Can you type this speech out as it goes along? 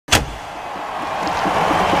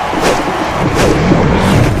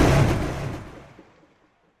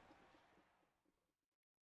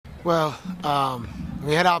Well,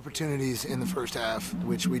 we had opportunities in the first half,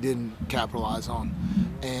 which we didn't capitalize on.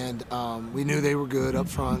 And we knew they were good up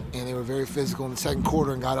front, and they were very physical in the second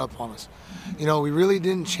quarter and got up on us. You know, we really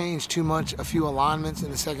didn't change too much, a few alignments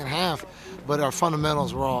in the second half, but our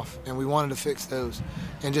fundamentals were off, and we wanted to fix those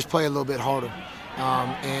and just play a little bit harder.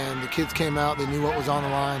 And the kids came out, they knew what was on the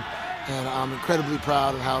line, and I'm incredibly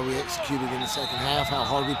proud of how we executed in the second half, how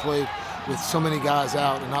hard we played with so many guys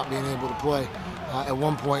out and not being able to play. At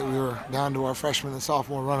one point, we were down to our freshman and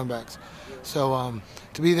sophomore running backs. So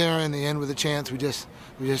to be there in the end with a chance, we just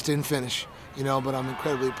didn't finish, you know, but I'm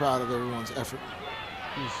incredibly proud of everyone's effort.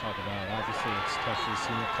 You just talk about, obviously it's tough for the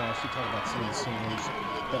senior class. You talk about some of the seniors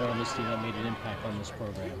that are on this team that made an impact on this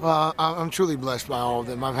program. Well, I'm truly blessed by all of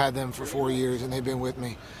them. I've had them for 4 years, and they've been with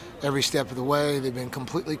me every step of the way. They've been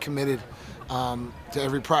completely committed to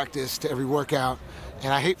every practice, to every workout,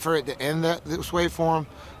 and I hate for it to end this way for them.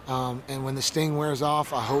 And when the sting wears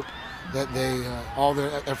off, I hope that all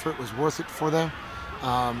their effort was worth it for them.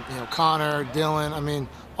 You know, Connor, Dylan, I mean,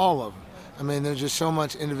 all of them. I mean, there's just so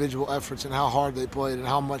much individual efforts and how hard they played and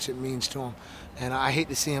how much it means to them. And I hate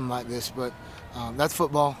to see them like this, but that's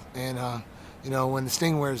football. And, you know, when the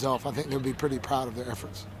sting wears off, I think they'll be pretty proud of their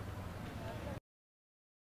efforts.